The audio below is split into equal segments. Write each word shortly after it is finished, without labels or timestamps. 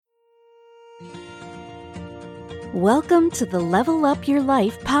Welcome to the Level Up Your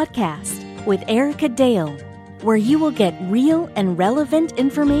Life podcast with Erica Dale, where you will get real and relevant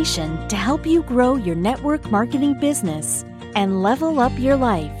information to help you grow your network marketing business and level up your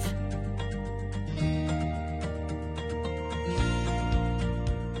life.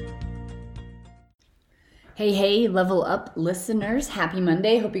 Hey, Level Up listeners. Happy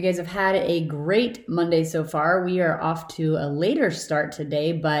Monday. Hope you guys have had a great Monday so far. We are off to a later start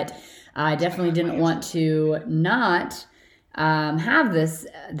today, but I definitely didn't want to not have this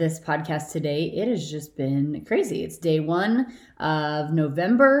podcast today. It has just been crazy. It's day 1 of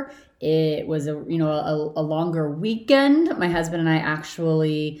November. It was a longer weekend. My husband and I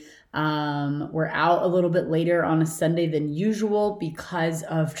actually we're out a little bit later on a Sunday than usual because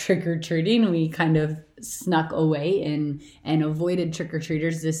of trick-or-treating. We kind of snuck away and avoided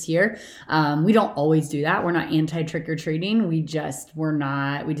trick-or-treaters this year. We don't always do that. We're not anti-trick-or-treating. We just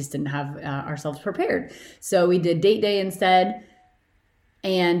didn't have ourselves prepared. So we did date day instead.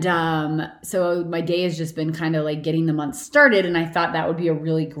 And so my day has just been kind of like getting the month started, and I thought that would be a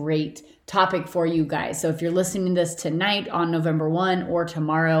really great topic for you guys. So if you're listening to this tonight on November 1 or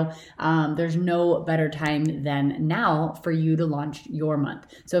tomorrow, there's no better time than now for you to launch your month.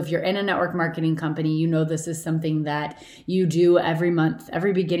 So if you're in a network marketing company, you know this is something that you do every month,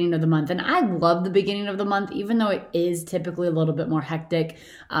 every beginning of the month. And I love the beginning of the month, even though it is typically a little bit more hectic.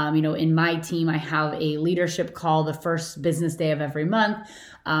 In my team, I have a leadership call the first business day of every month.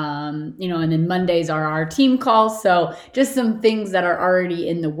 And then Mondays are our team calls. So just some things that are already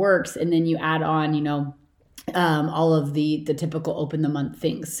in the works. And then you add on, all of the typical open the month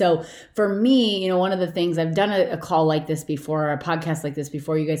things. So for me, one of the things I've done a call like this before, or a podcast like this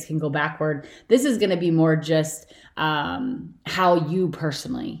before, you guys can go backward. This is going to be more just how you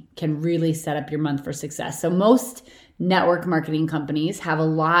personally can really set up your month for success. So most network marketing companies have a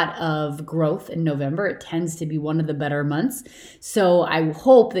lot of growth in November. It tends to be one of the better months. So I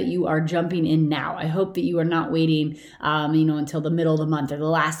hope that you are jumping in now. I hope that you are not waiting, until the middle of the month or the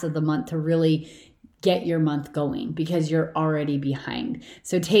last of the month to really get your month going, because you're already behind.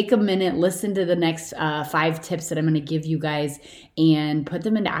 So take a minute, listen to the next 5 tips that I'm going to give you guys and put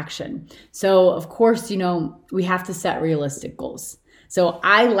them into action. So of course, we have to set realistic goals. So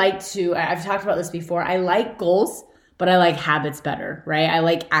I've talked about this before. I like goals, but I like habits better, right? I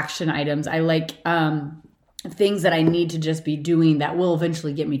like action items. I like things that I need to just be doing that will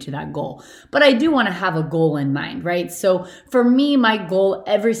eventually get me to that goal. But I do want to have a goal in mind, right? So for me, my goal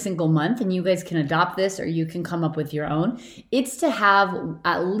every single month, and you guys can adopt this or you can come up with your own, it's to have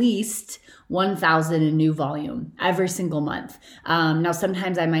at least 1,000 in new volume every single month. Now,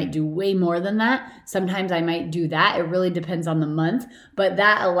 sometimes I might do way more than that. Sometimes I might do that. It really depends on the month, but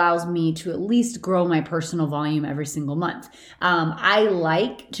that allows me to at least grow my personal volume every single month. I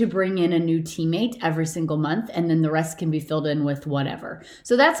like to bring in a new teammate every single month, and then the rest can be filled in with whatever.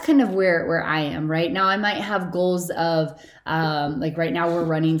 So that's kind of where I am right now. I might have goals of like right now we're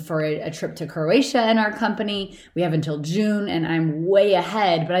running for a trip to Croatia in our company. We have until June, and I'm way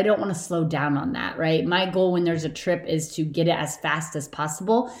ahead, but I don't want to slow down on that, right? My goal when there's a trip is to get it as fast as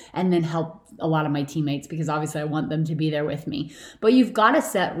possible and then help a lot of my teammates, because obviously I want them to be there with me. But you've got to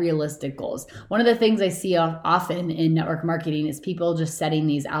set realistic goals. One of the things I see often in network marketing is people just setting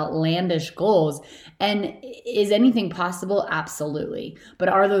these outlandish goals. And is anything possible? Absolutely. But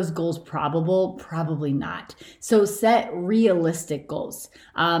are those goals probable? Probably not. So set realistic goals.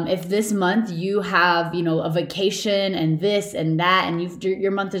 If this month you have, a vacation and this and that, and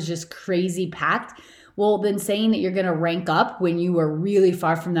your month is just crazy packed, well, then saying that you're going to rank up when you were really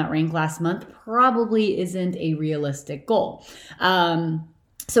far from that rank last month probably isn't a realistic goal.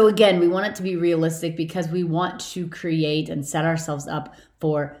 So again, we want it to be realistic because we want to create and set ourselves up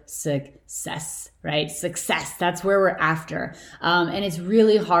for success, right? Success, that's where we're after. And it's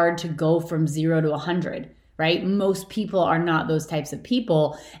really hard to go from 0 to 100. Right? Most people are not those types of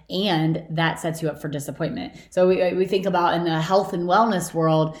people, and that sets you up for disappointment. So we think about in the health and wellness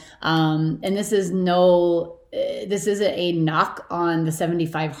world, and this isn't a knock on the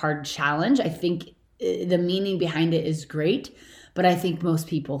 75 Hard Challenge. I think the meaning behind it is great, but I think most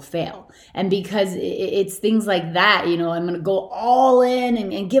people fail. And because it's things like that, I'm going to go all in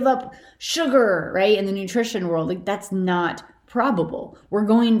and give up sugar, right? In the nutrition world, like that's not probable. We're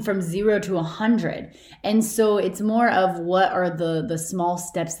going from 0 to 100. And so it's more of what are the small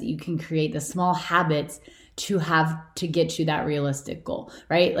steps that you can create, the small habits to have to get you that realistic goal,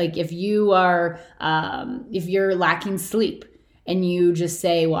 right? Like if you are, if you're lacking sleep and you just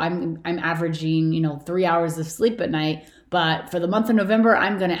say, well, I'm averaging, 3 hours of sleep at night, but for the month of November,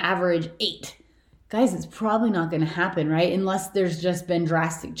 I'm going to average 8. guys, it's probably not going to happen, right? Unless there's just been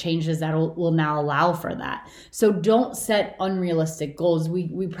drastic changes that will now allow for that. So don't set unrealistic goals.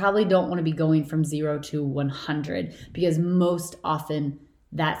 We probably don't want to be going from 0 to 100 because most often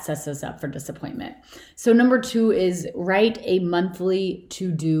that sets us up for disappointment. So number 2 is write a monthly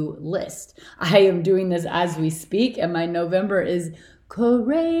to-do list. I am doing this as we speak, and my November is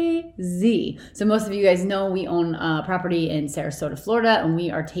crazy. So most of you guys know we own property in Sarasota, Florida, and we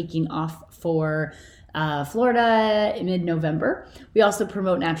are taking off for Florida in mid-November. We also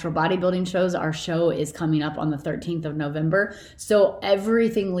promote natural bodybuilding shows. Our show is coming up on the 13th of November. So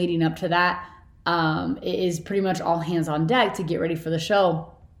everything leading up to that is pretty much all hands on deck to get ready for the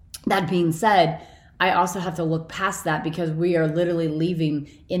show. That being said, I also have to look past that because we are literally leaving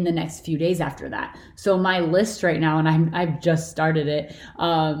in the next few days after that. So my list right now, and I've just started it,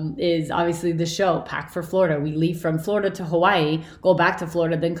 is obviously the show, pack for Florida. We leave from Florida to Hawaii, go back to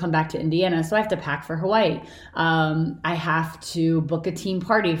Florida, then come back to Indiana. So I have to pack for Hawaii. I have to book a team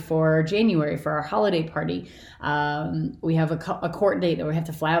party for January for our holiday party. We have a court date that we have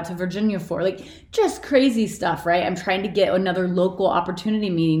to fly out to Virginia for, like just crazy stuff, right? I'm trying to get another local opportunity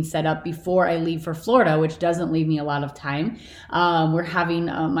meeting set up before I leave for Florida, which doesn't leave me a lot of time. We're having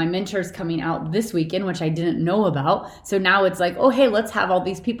my mentors coming out this weekend, which I didn't know about. So now it's like, oh, hey, let's have all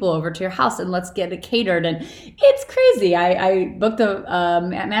these people over to your house and let's get it catered. And it's crazy. I booked a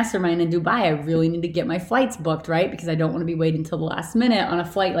mastermind in Dubai. I really need to get my flights booked, right? Because I don't want to be waiting until the last minute on a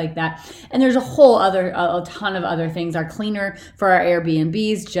flight like that. And there's a ton of other things. Our cleaner for our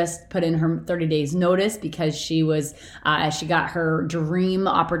Airbnbs just put in her 30 days notice because she got her dream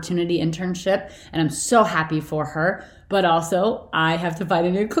opportunity internship, and I'm so happy for her. But also I have to find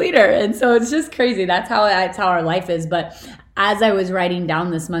a new cleaner. And so it's just crazy. That's how our life is. But as I was writing down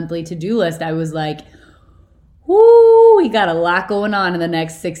this monthly to-do list, I was like, whoo, we got a lot going on in the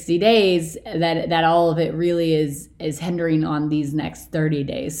next 60 days that all of it really is hindering on these next 30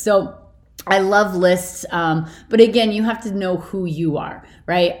 days. So I love lists, but again, you have to know who you are,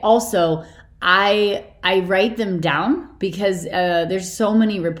 right? Also, I write them down because there's so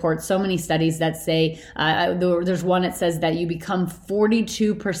many reports, so many studies that say, there's one that says that you become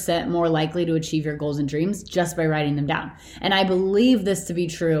 42% more likely to achieve your goals and dreams just by writing them down. And I believe this to be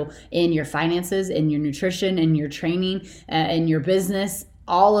true in your finances, in your nutrition, in your training, in your business.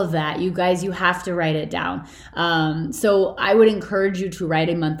 All of that, you guys, you have to write it down. So I would encourage you to write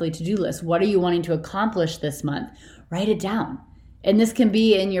a monthly to-do list. What are you wanting to accomplish this month? Write it down. And this can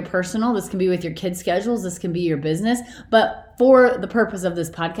be in your personal, this can be with your kids' schedules, this can be your business. But for the purpose of this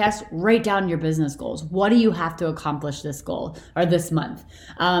podcast, write down your business goals. What do you have to accomplish this goal or this month?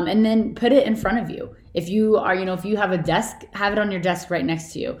 And then put it in front of you. If you have a desk, have it on your desk right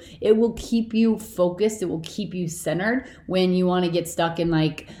next to you. It will keep you focused. It will keep you centered when you want to get stuck in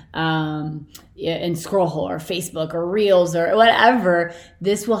in Scroll or Facebook or Reels or whatever.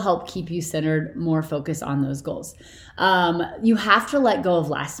 This will help keep you centered, more focused on those goals. You have to let go of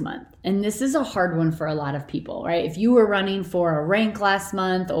last month. And this is a hard one for a lot of people, right? If you were running for a rank last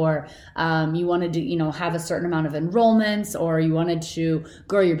month, or you wanted to, have a certain amount of enrollments, or you wanted to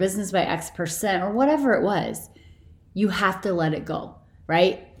grow your business by X%, or whatever it was, you have to let it go,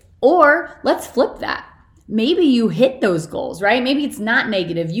 right? Or let's flip that. Maybe you hit those goals, right? Maybe it's not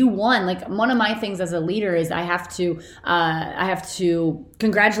negative. You won. Like, one of my things as a leader is I have to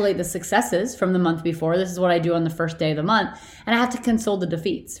congratulate the successes from the month before. This is what I do on the first day of the month. And I have to console the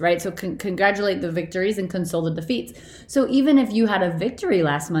defeats, right? So congratulate the victories and console the defeats. So even if you had a victory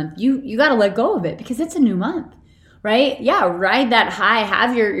last month, you got to let go of it because it's a new month. Right? Yeah, ride that high,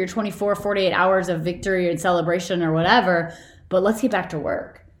 have your 24, 48 hours of victory and celebration or whatever, but let's get back to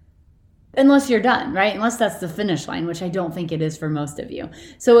work. Unless you're done, right? Unless that's the finish line, which I don't think it is for most of you.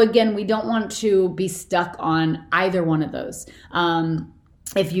 So again, we don't want to be stuck on either one of those.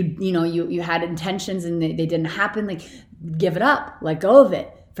 If you had intentions and they didn't happen, like, give it up, let go of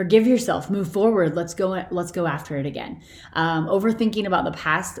it. Forgive yourself, move forward. Let's go after it again. Overthinking about the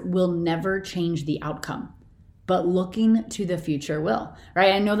past will never change the outcome, but looking to the future will,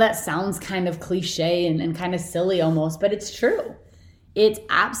 right? I know that sounds kind of cliche and kind of silly almost, but it's true. It's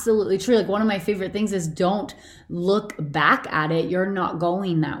absolutely true. Like, one of my favorite things is don't look back at it. You're not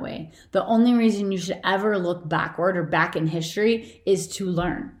going that way. The only reason you should ever look backward or back in history is to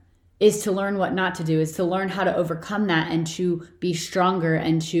learn what not to do, is to learn how to overcome that and to be stronger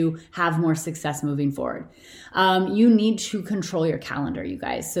and to have more success moving forward. You need to control your calendar, you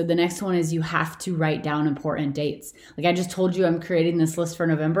guys. So the next one is you have to write down important dates. Like I just told you, I'm creating this list for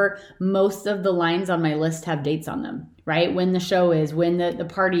November. Most of the lines on my list have dates on them, right? When the show is, when the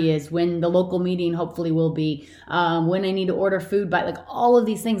party is, when the local meeting hopefully will be, when I need to order food by, like all of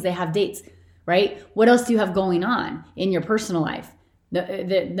these things, they have dates. right? What else do you have going on in your personal life?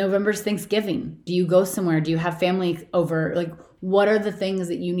 November's Thanksgiving. Do you go somewhere? Do you have family over? Like, what are the things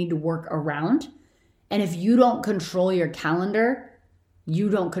that you need to work around? And if you don't control your calendar, you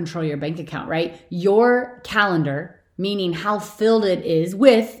don't control your bank account, right? Your calendar, meaning how filled it is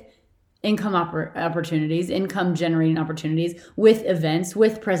with income opportunities, income generating opportunities, with events,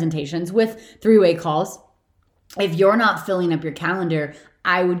 with presentations, with three-way calls. If you're not filling up your calendar,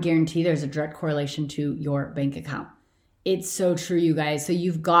 I would guarantee there's a direct correlation to your bank account. It's so true, you guys. So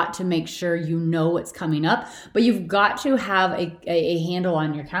you've got to make sure you know what's coming up, but you've got to have a handle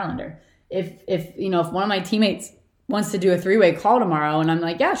on your calendar. If one of my teammates wants to do a three-way call tomorrow and I'm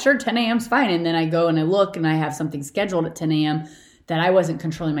like, yeah, sure, 10 a.m. is fine. And then I go and I look and I have something scheduled at 10 a.m. that I wasn't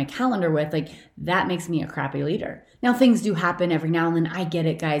controlling my calendar with, like, that makes me a crappy leader. Now, things do happen every now and then. I get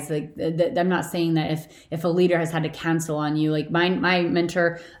it, guys. Like, I'm not saying that if a leader has had to cancel on you, like my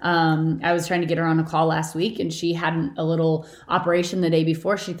mentor, I was trying to get her on a call last week and she had a little operation the day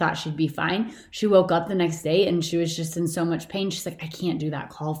before. She thought she'd be fine. She woke up the next day and she was just in so much pain. She's like, I can't do that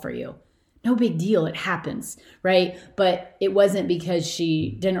call for you. No big deal. It happens, right? But it wasn't because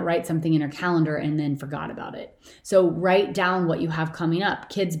she didn't write something in her calendar and then forgot about it. So write down what you have coming up,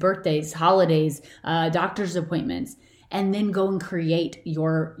 kids' birthdays, holidays, doctor's appointments, and then go and create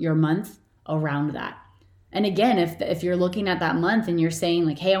your month around that. And again, if you're looking at that month and you're saying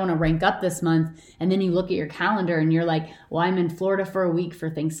like, hey, I want to rank up this month, and then you look at your calendar and you're like, well, I'm in Florida for a week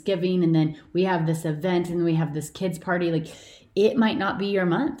for Thanksgiving, and then we have this event and we have this kids party, like, it might not be your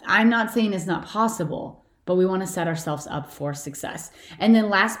month. I'm not saying it's not possible, but we want to set ourselves up for success. And then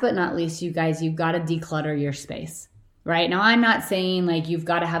last but not least, you guys, you've got to declutter your space, right? Now, I'm not saying like you've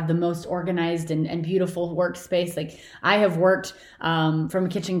got to have the most organized and beautiful workspace. Like, I have worked from a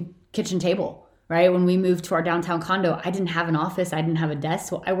kitchen table, right? When we moved to our downtown condo, I didn't have an office. I didn't have a desk.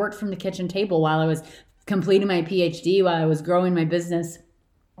 So I worked from the kitchen table while I was completing my PhD, while I was growing my business.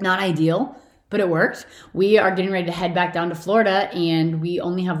 Not ideal, but it worked. We are getting ready to head back down to Florida and we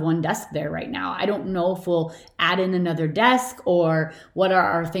only have one desk there right now. I don't know if we'll add in another desk or what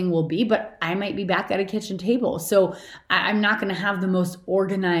our thing will be, but I might be back at a kitchen table. So I'm not going to have the most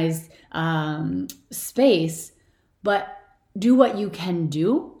organized space, but do what you can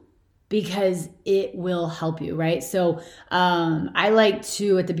do because it will help you, right? So I like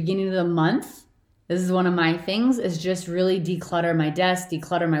to, at the beginning of the month, this is one of my things, is just really declutter my desk,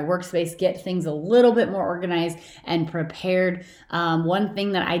 declutter my workspace, get things a little bit more organized and prepared. One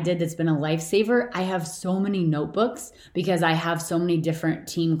thing that I did that's been a lifesaver, I have so many notebooks because I have so many different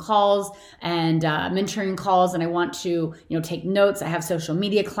team calls and mentoring calls, and I want to, take notes. I have social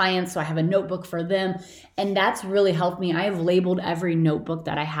media clients, so I have a notebook for them. And that's really helped me. I have labeled every notebook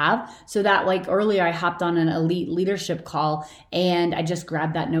that I have so that, like earlier, I hopped on an elite leadership call and I just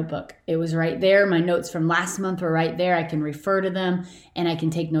grabbed that notebook. It was right there. My notes from last month were right there. I can refer to them and I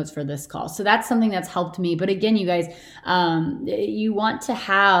can take notes for this call. So that's something that's helped me. But again, you guys, you want to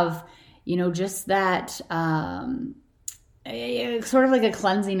have, just that sort of like a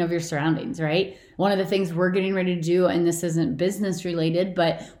cleansing of your surroundings, right? One of the things we're getting ready to do, and this isn't business related,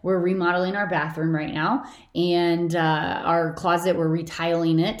 but we're remodeling our bathroom right now, and our closet, we're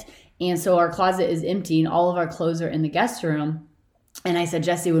retiling it. And so our closet is empty and all of our clothes are in the guest room. And I said,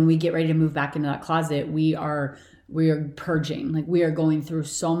 Jesse, when we get ready to move back into that closet, we are purging. Like, we are going through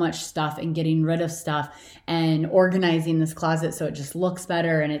so much stuff and getting rid of stuff and organizing this closet so it just looks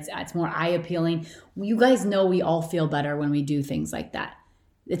better and it's more eye appealing. You guys know we all feel better when we do things like that.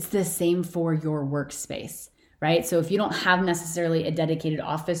 It's the same for your workspace, right? So if you don't have necessarily a dedicated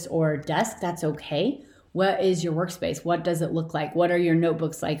office or desk, that's okay. What is your workspace? What does it look like? What are your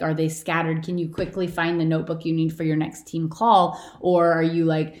notebooks like? Are they scattered? Can you quickly find the notebook you need for your next team call? Or are you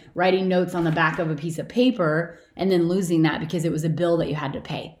like writing notes on the back of a piece of paper and then losing that because it was a bill that you had to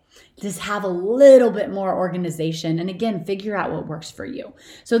pay? Just have a little bit more organization. And again, figure out what works for you.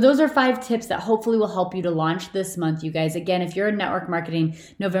 So those are 5 tips that hopefully will help you to launch this month, you guys. Again, if you're in network marketing,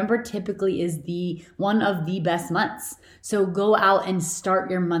 November typically is one of the best months. So go out and start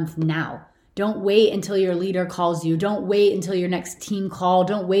your month now. Don't wait until your leader calls you. Don't wait until your next team call.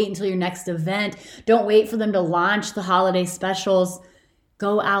 Don't wait until your next event. Don't wait for them to launch the holiday specials.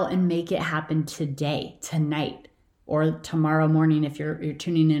 Go out and make it happen today, tonight, or tomorrow morning if you're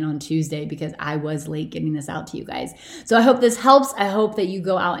tuning in on Tuesday, because I was late getting this out to you guys. So I hope this helps. I hope that you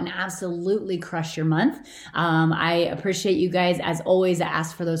go out and absolutely crush your month. I appreciate you guys. As always, I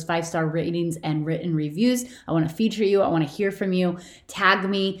ask for those 5-star ratings and written reviews. I want to feature you. I want to hear from you. Tag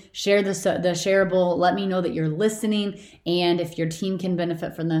me, share the shareable. Let me know that you're listening. And if your team can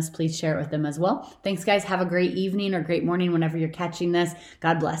benefit from this, please share it with them as well. Thanks, guys. Have a great evening or great morning whenever you're catching this.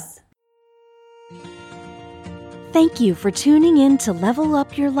 God bless. Thank you for tuning in to Level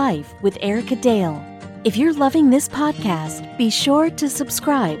Up Your Life with Erica Dale. If you're loving this podcast, be sure to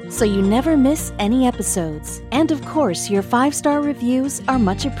subscribe so you never miss any episodes. And of course, your 5-star reviews are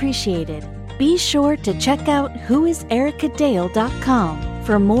much appreciated. Be sure to check out whoisericadale.com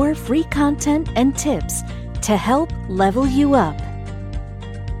for more free content and tips to help level you up.